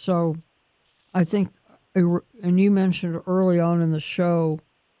so I think, and you mentioned early on in the show,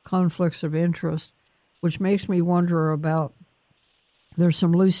 conflicts of interest, which makes me wonder about, there's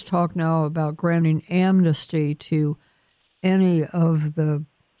some loose talk now about granting amnesty to any of the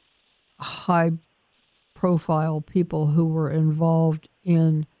high-profile people who were involved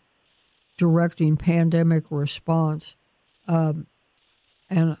in directing pandemic response. And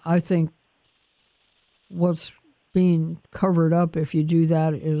I think what's being covered up, if you do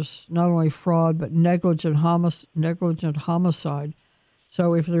that, is not only fraud, but negligent homicide.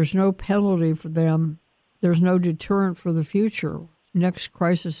 So if there's no penalty for them, there's no deterrent for the future. Next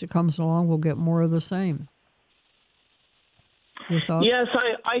crisis that comes along, we'll get more of the same. Your thoughts? Yes,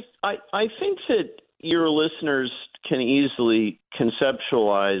 I think that your listeners can easily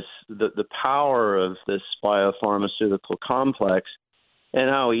conceptualize the power of this biopharmaceutical complex and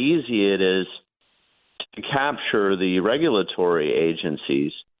how easy it is to capture the regulatory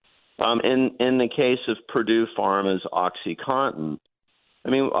agencies. In the case of Purdue Pharma's OxyContin, I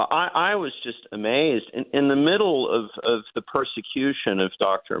mean, I was just amazed. In the middle of the persecution of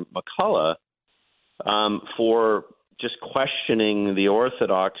Dr. McCullough for just questioning the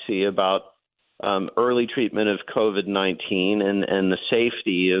orthodoxy about early treatment of COVID-19 and the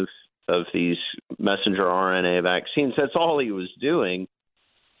safety of these messenger RNA vaccines, that's all he was doing,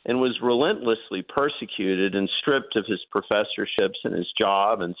 and was relentlessly persecuted and stripped of his professorships and his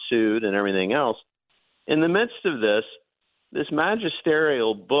job and sued and everything else. In the midst of this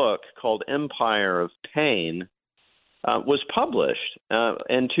magisterial book called Empire of Pain was published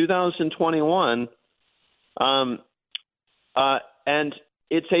in 2021, and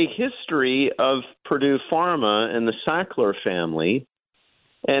it's a history of Purdue Pharma and the Sackler family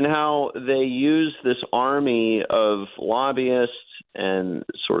and how they use this army of lobbyists and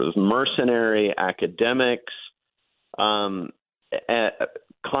sort of mercenary academics,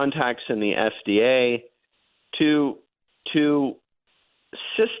 contacts in the FDA to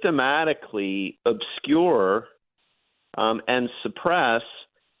systematically obscure and suppress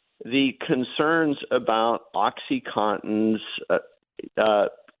the concerns about OxyContin's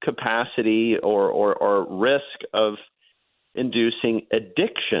capacity or risk of inducing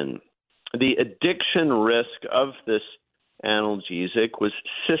addiction. The addiction risk of this analgesic was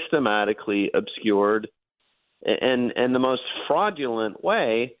systematically obscured in the most fraudulent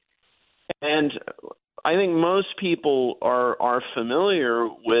way. And I think most people are familiar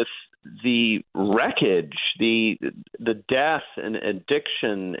with the wreckage, the death and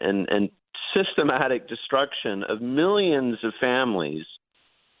addiction and systematic destruction of millions of families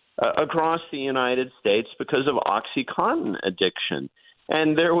across the United States because of OxyContin addiction.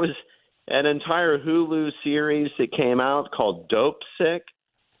 And there was an entire Hulu series that came out called Dope Sick,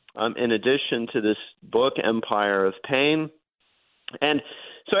 in addition to this book, Empire of Pain. And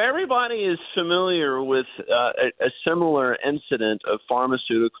so everybody is familiar with a similar incident of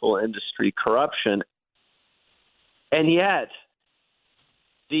pharmaceutical industry corruption. And yet,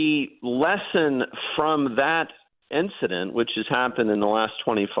 the lesson from that incident, which has happened in the last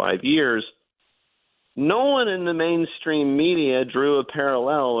 25 years, no one in the mainstream media drew a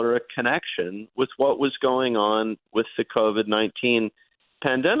parallel or a connection with what was going on with the COVID-19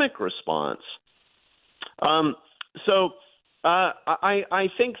 pandemic response. So I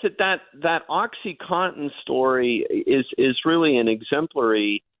think that OxyContin story is really an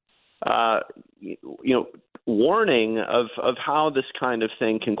exemplary, warning of how this kind of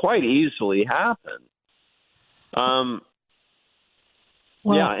thing can quite easily happen.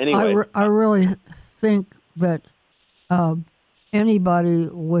 Anyway, I really think that anybody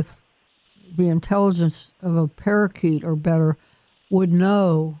with the intelligence of a parakeet or better would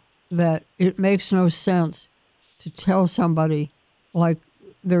know that it makes no sense to tell somebody, like,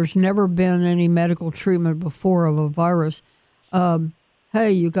 there's never been any medical treatment before of a virus.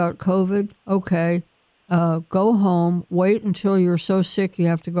 Hey, you got COVID? Okay, Go home, wait until you're so sick you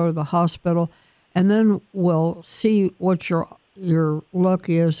have to go to the hospital, and then we'll see what your luck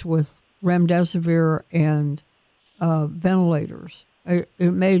is with remdesivir and ventilators. It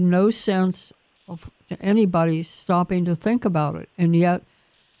made no sense to anybody stopping to think about it, and yet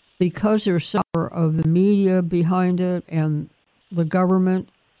because there's some of the media behind it and the government,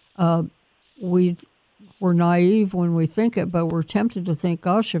 we're naive when we think it, but we're tempted to think,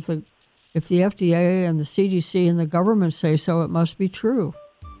 gosh, if the FDA and the CDC and the government say so, it must be true.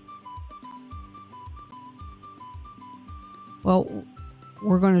 Well,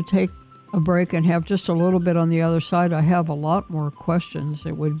 we're going to take a break and have just a little bit on the other side. I have a lot more questions.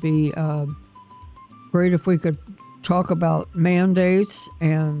 It would be great if we could talk about mandates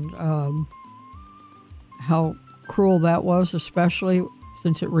and how cruel that was, especially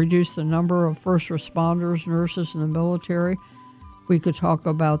since it reduced the number of first responders, nurses in the military. We could talk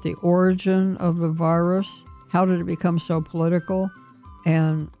about the origin of the virus. How did it become so political?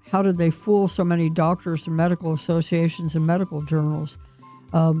 And how did they fool so many doctors and medical associations and medical journals?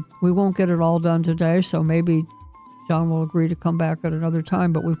 We won't get it all done today, so maybe John will agree to come back at another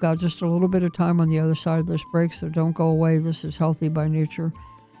time, but we've got just a little bit of time on the other side of this break, so don't go away. This is Healthy by Nature.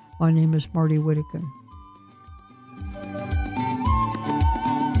 My name is Marty Whittekin.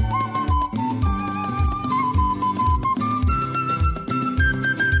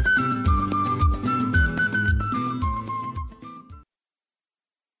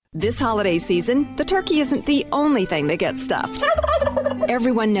 This holiday season, the turkey isn't the only thing that gets stuffed.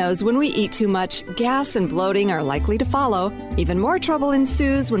 Everyone knows when we eat too much, gas and bloating are likely to follow. Even more trouble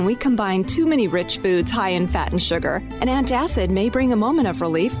ensues when we combine too many rich foods high in fat and sugar. An antacid may bring a moment of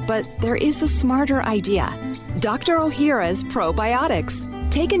relief, but there is a smarter idea. Dr. Ohhira's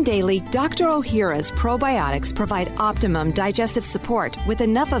Probiotics. Taken daily, Dr. Ohhira's probiotics provide optimum digestive support with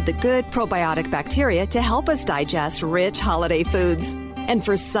enough of the good probiotic bacteria to help us digest rich holiday foods. And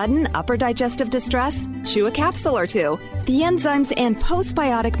for sudden upper digestive distress, chew a capsule or two. The enzymes and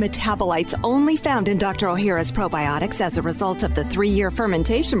postbiotic metabolites only found in Dr. Ohhira's probiotics as a result of the 3-year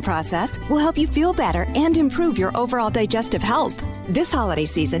fermentation process will help you feel better and improve your overall digestive health. This holiday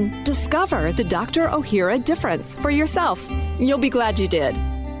season, discover the Dr. Ohhira difference for yourself. You'll be glad you did.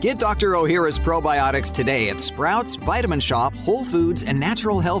 Get Dr. Ohhira's probiotics today at Sprouts, Vitamin Shoppe, Whole Foods, and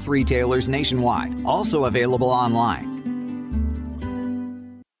natural health retailers nationwide. Also available online.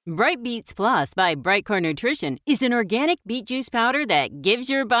 Bright Beets Plus by Brightcore Nutrition is an organic beet juice powder that gives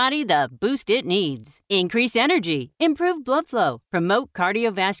your body the boost it needs. Increase energy, improve blood flow, promote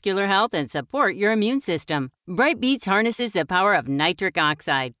cardiovascular health, and support your immune system. Bright Beets harnesses the power of nitric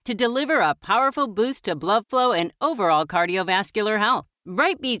oxide to deliver a powerful boost to blood flow and overall cardiovascular health.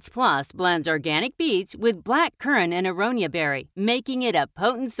 Bright Beets Plus blends organic beets with black currant and aronia berry, making it a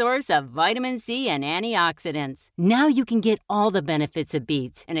potent source of vitamin C and antioxidants. Now you can get all the benefits of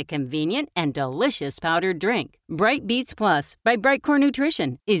beets in a convenient and delicious powdered drink. Bright Beets Plus by Brightcore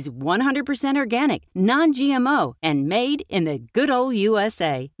Nutrition is 100% organic, non-GMO, and made in the good old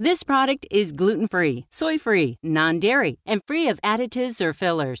USA. This product is gluten-free, soy-free, non-dairy, and free of additives or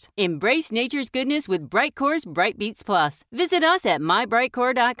fillers. Embrace nature's goodness with Brightcore's Bright Beets Plus. Visit us at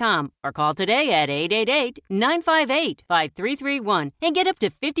mybrightcore.com or call today at 888-958-5331 and get up to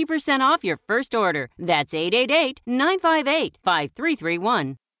 50% off your first order. That's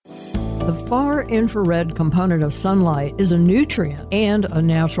 888-958-5331. The far infrared component of sunlight is a nutrient and a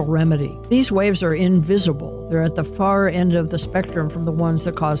natural remedy. These waves are invisible. They're at the far end of the spectrum from the ones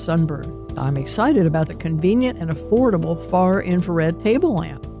that cause sunburn. I'm excited about the convenient and affordable far infrared table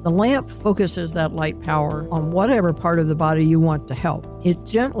lamp. The lamp focuses that light power on whatever part of the body you want to help. It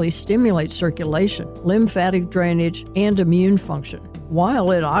gently stimulates circulation, lymphatic drainage, and immune function, while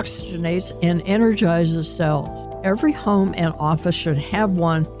it oxygenates and energizes cells. Every home and office should have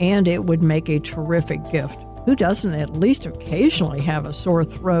one, and it would make a terrific gift. Who doesn't at least occasionally have a sore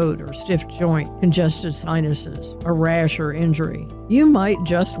throat or stiff joint, congested sinuses, a rash or injury? You might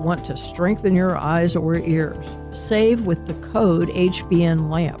just want to strengthen your eyes or ears. Save with the code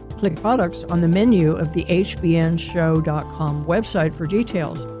HBNLAMP. Click products on the menu of the HBNShow.com website for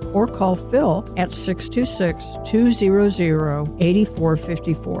details, or call Phil at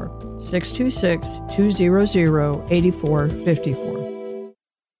 626-200-8454. 626-200-8454.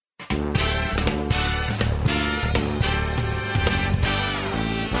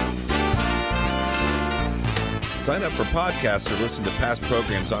 Sign up for podcasts or listen to past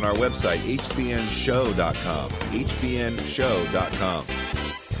programs on our website, hbnshow.com. hbnshow.com.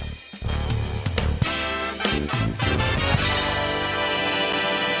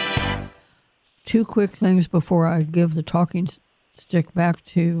 Two quick things before I give the talking stick back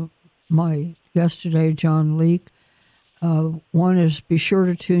to my guest today, John Leake. One is be sure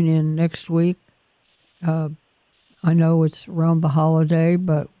to tune in next week. I know it's around the holiday,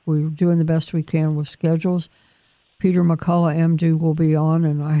 but we're doing the best we can with schedules. Peter McCullough, MD, will be on,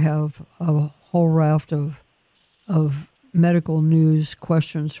 and I have a whole raft of medical news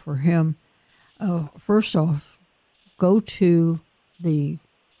questions for him. First off, go to the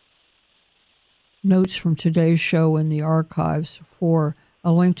notes from today's show in the archives for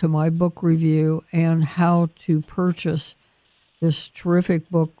a link to my book review and how to purchase this terrific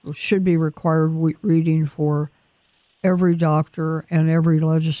book. Should be required reading for every doctor and every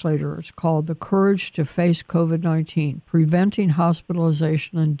legislator. It's called The Courage to Face COVID-19, Preventing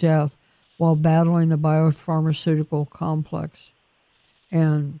Hospitalization and Death While Battling the Biopharmaceutical Complex.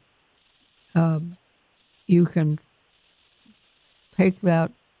 And you can take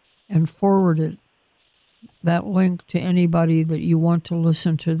that and forward it, that link, to anybody that you want to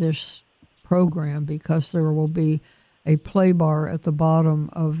listen to this program, because there will be a play bar at the bottom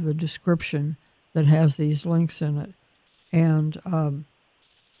of the description that has these links in it. And I'm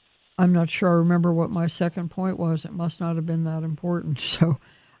not sure I remember what my second point was. It must not have been that important. So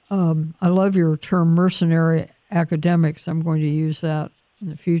I love your term mercenary academics. I'm going to use that in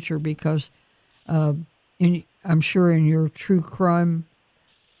the future because I'm sure in your true crime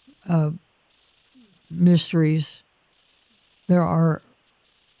mysteries, there are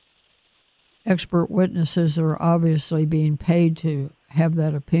expert witnesses that are obviously being paid to have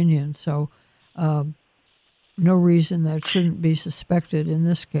that opinion. So no reason that shouldn't be suspected in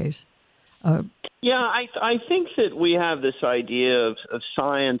this case. I think that we have this idea of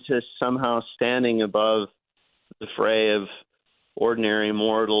scientists somehow standing above the fray of ordinary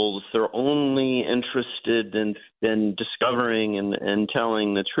mortals. They're only interested in discovering and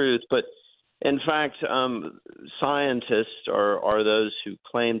telling the truth. But in fact, scientists are those who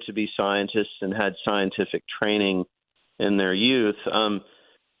claim to be scientists and had scientific training in their youth.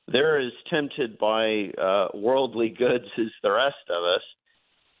 They're as tempted by worldly goods as the rest of us.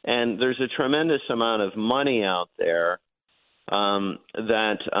 And there's a tremendous amount of money out there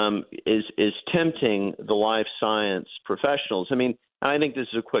that is tempting the life science professionals. I mean, I think this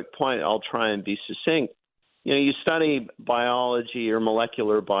is a quick point. I'll try and be succinct. You know, you study biology or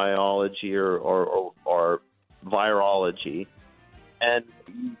molecular biology or virology, and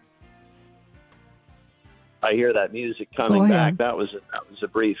I hear that music coming back. That was a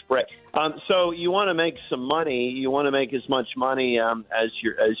brief break. So you want to make some money. You want to make as much money as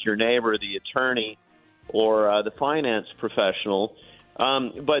your neighbor, the attorney, or the finance professional.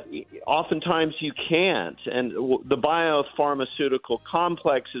 But oftentimes you can't. And the biopharmaceutical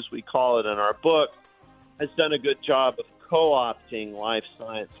complex, as we call it in our book, has done a good job of co-opting life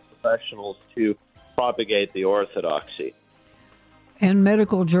science professionals to propagate the orthodoxy. And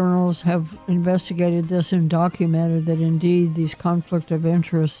medical journals have investigated this and documented that indeed these conflict of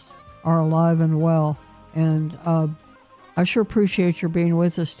interests are alive and well. And I sure appreciate your being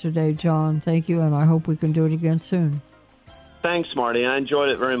with us today, John. Thank you, and I hope we can do it again soon. Thanks, Marty. I enjoyed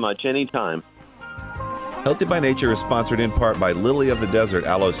it very much. Anytime. Healthy by Nature is sponsored in part by Lily of the Desert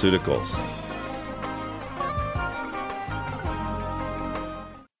Alloceuticals.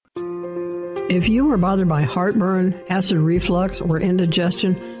 If you are bothered by heartburn, acid reflux, or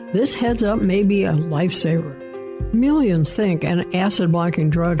indigestion, this heads up may be a lifesaver. Millions think an acid-blocking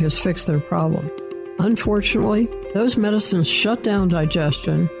drug has fixed their problem. Unfortunately, those medicines shut down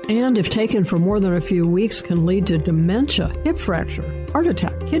digestion and, if taken for more than a few weeks, can lead to dementia, hip fracture, heart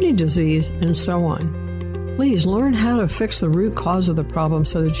attack, kidney disease, and so on. Please learn how to fix the root cause of the problem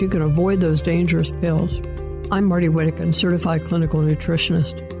so that you can avoid those dangerous pills. I'm Marty Whittakin, certified clinical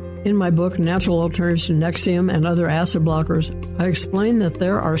nutritionist. In my book, Natural Alternatives to Nexium and Other Acid Blockers, I explain that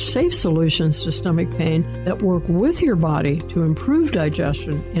there are safe solutions to stomach pain that work with your body to improve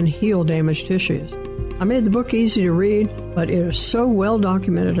digestion and heal damaged tissues. I made the book easy to read, but it is so well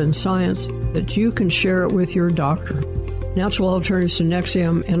documented in science that you can share it with your doctor. Natural Alternatives to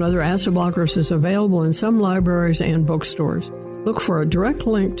Nexium and Other Acid Blockers is available in some libraries and bookstores. Look for a direct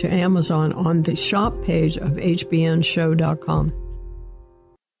link to Amazon on the shop page of hbnshow.com.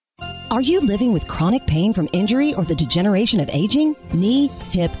 Are you living with chronic pain from injury or the degeneration of aging? Knee,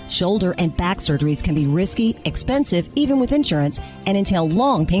 hip, shoulder, and back surgeries can be risky, expensive, even with insurance, and entail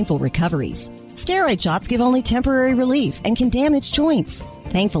long, painful recoveries. Steroid shots give only temporary relief and can damage joints.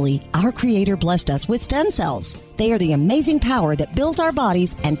 Thankfully, our Creator blessed us with stem cells. They are the amazing power that built our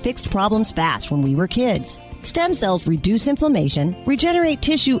bodies and fixed problems fast when we were kids. Stem cells reduce inflammation, regenerate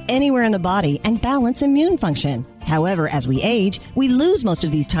tissue anywhere in the body, and balance immune function. However, as we age, we lose most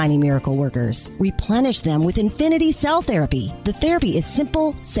of these tiny miracle workers. Replenish them with Infinity Cell Therapy. The therapy is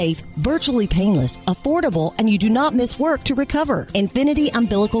simple, safe, virtually painless, affordable, and you do not miss work to recover. Infinity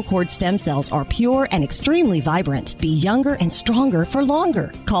umbilical cord stem cells are pure and extremely vibrant. Be younger and stronger for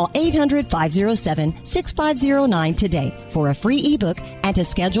longer. Call 800-507-6509 today for a free ebook and to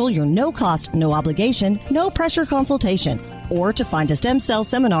schedule your no-cost, no-obligation, no-pressure consultation, or to find a stem cell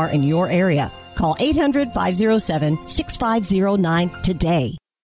seminar in your area. Call 800-507-6509 today.